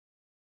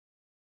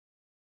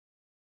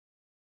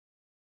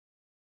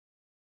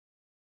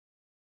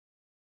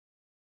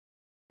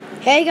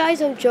Hey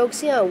guys, I'm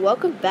Joexian.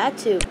 Welcome back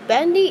to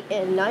Bendy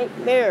and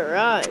Nightmare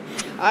Run.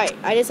 Alright,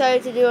 I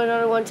decided to do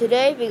another one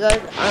today because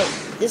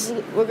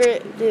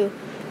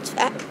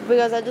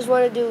because I just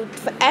want to do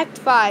Act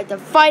 5, the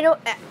final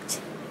act.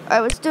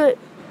 Alright, let's do it.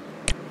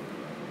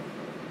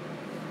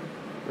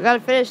 We gotta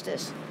finish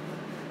this.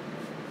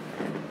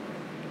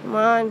 Come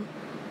on.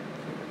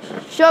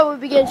 Show will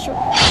begin.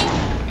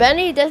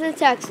 Bendy doesn't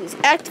taxis.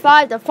 Act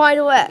 5, the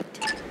final act.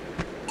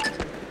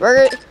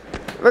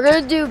 We're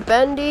gonna do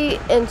Bendy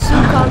and Sue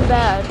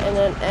combat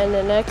in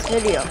the next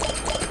video.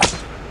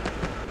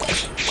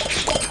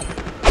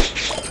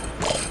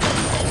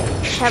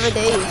 Have a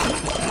days.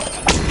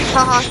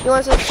 Haha, you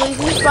want some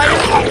sleazy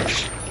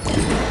spiders?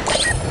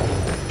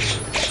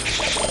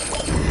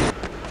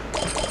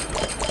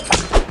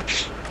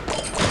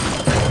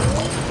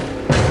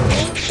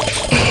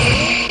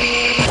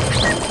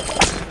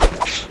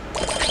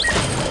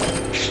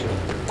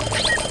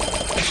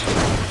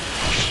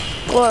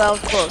 Whoa, that was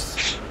close.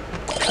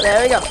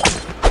 There we go.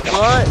 Come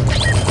on.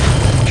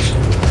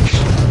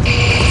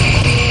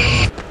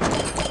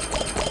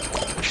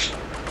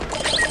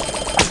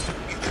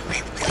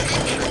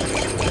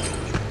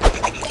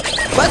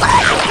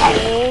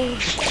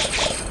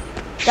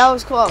 That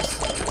was close.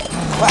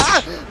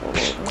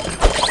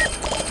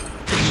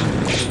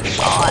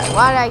 Oh,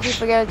 why did I keep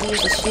forgetting to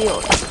use the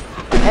shield?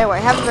 Anyway,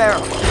 have a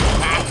barrel.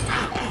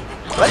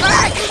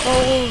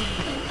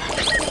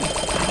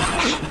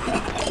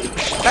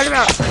 Right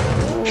about.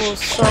 Oh,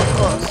 so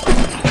close.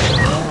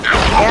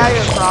 Get out of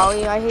here,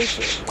 Crawley. I hate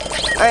you.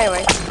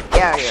 Anyway,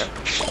 get out of here.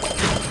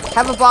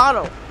 Have a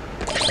bottle.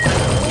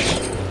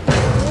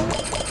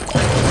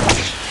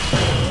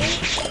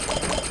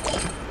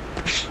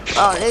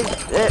 Oh, it is.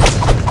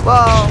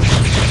 Whoa.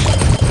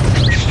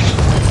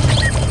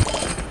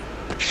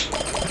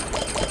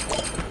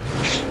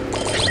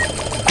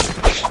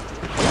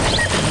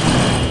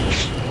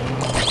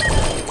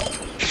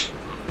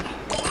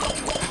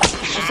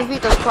 Let's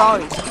defeat those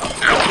Crawleys.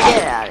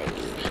 Get out of here.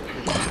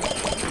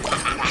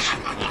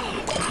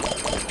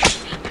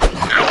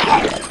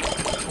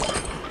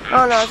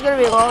 Oh no, it's gonna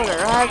be longer.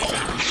 I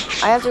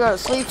have to go to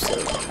sleep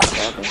soon.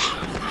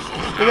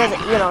 Because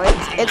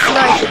it's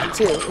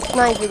 9:52. It's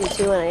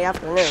 9:52 in the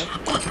afternoon.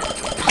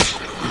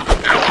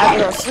 I have to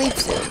go to sleep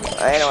soon.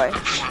 Anyway.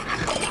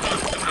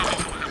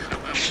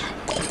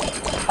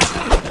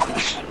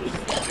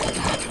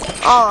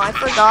 Oh, I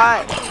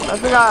forgot.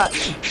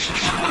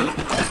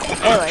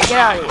 Anyway, get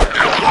out of here.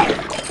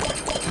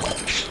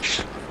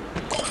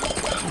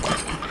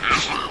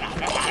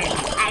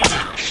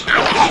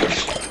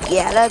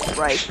 Yeah, that's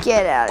right.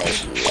 Get out of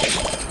here.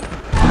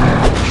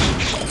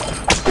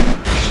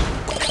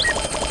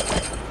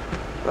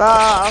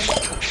 Oh.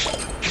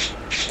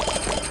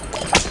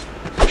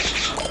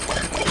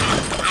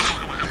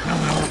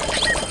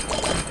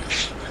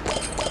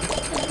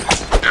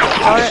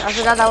 I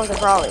forgot that was a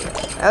Crawley.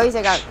 At least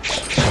I got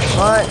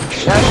one.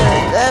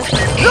 This.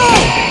 No!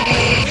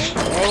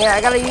 Dang it, I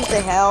gotta use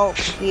the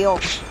heal.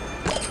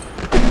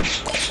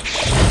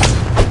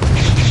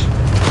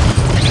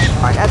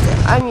 Alright, that's it.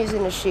 I'm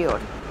using the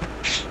shield.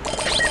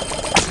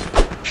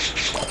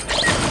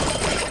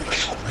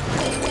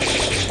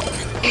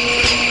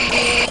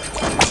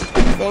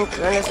 Thank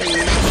goodness I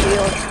used the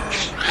shield.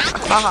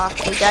 Haha,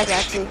 take that,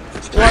 actually.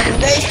 You want some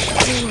base?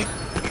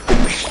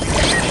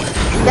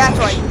 That's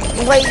right.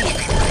 Wait.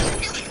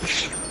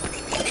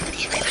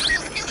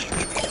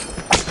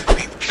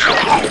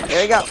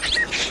 Here we go.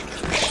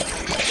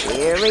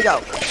 Here we go.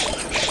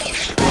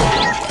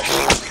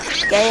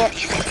 Dang it.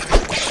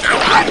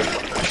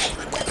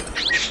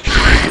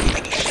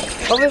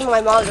 Hopefully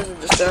my mom doesn't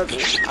disturb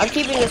me. I'm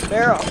keeping this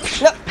barrel.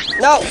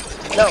 No,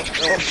 don't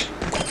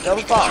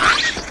fall.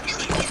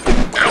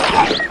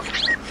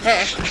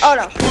 Oh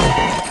no.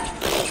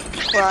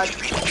 Crud.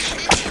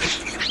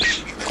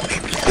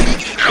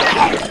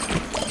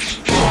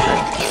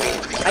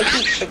 I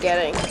keep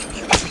forgetting.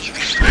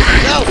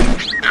 No.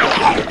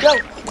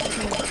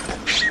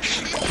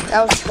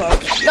 That was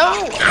close. No.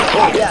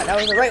 Oh yeah, that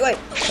was the right way.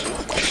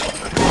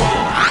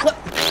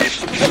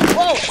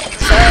 Whoa.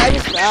 Sorry, I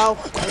just fell.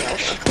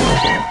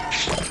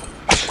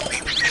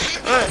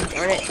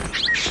 Darn it.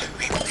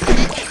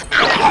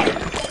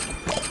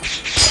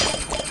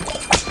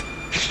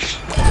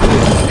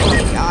 Oh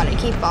my god, I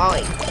keep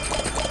falling.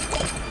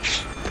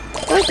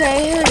 Okay,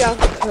 here we go.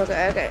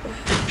 Okay.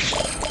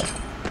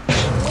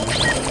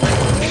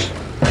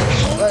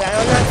 Look,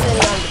 I'm not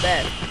sitting on the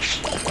bed.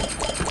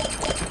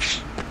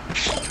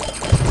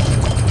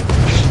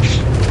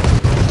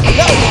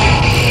 No!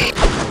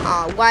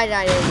 Oh, why did I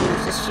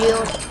use the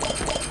shield?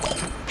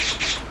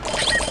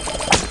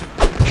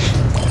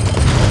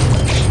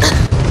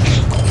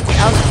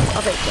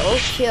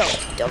 Okay,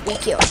 don't be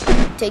killed.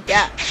 Take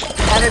that.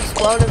 Have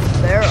explosive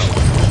barrel.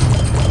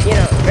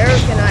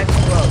 Barrels cannot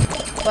explode,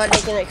 but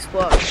they can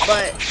explode.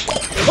 But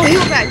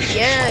heal back,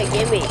 yeah,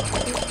 gimme.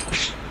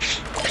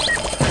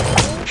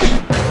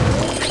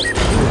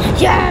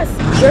 Yes,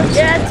 your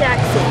dad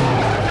taxi.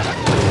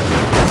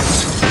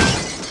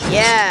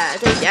 Yeah, I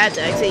think that's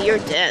actually you're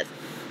dead.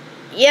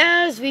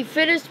 Yes, we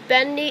finished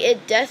Bendy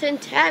in Death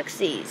and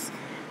Taxis.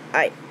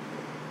 Alright.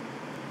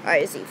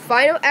 Alright, see.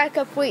 Final act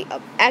complete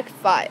of Act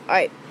 5.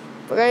 Alright.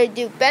 We're going to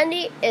do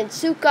Bendy and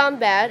Soup Gone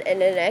Bad in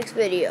the next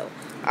video.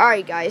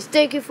 Alright, guys.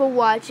 Thank you for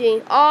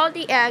watching all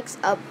the acts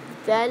of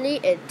Bendy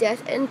and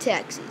Death and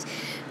Taxis.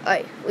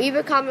 Alright. Leave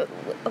a comment.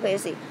 Okay,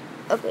 let's see.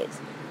 Okay.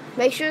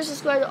 Make sure to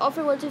subscribe to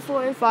Offer 1, 2,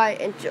 4, and 5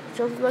 and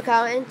Joseph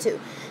Macau and 2.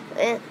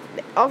 And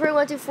Offer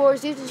 1, 2,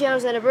 4's YouTube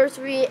channel's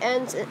anniversary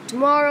ends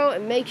tomorrow,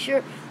 and make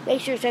sure to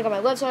check out my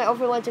website,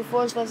 Offer 1, 2,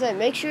 4's website.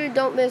 Make sure you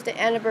don't miss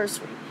the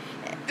anniversary.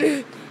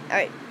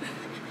 Alright.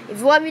 If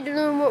you want me to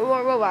do more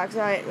Roblox,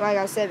 like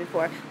I said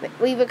before,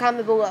 leave a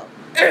comment below.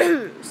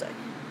 So,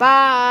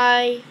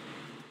 bye.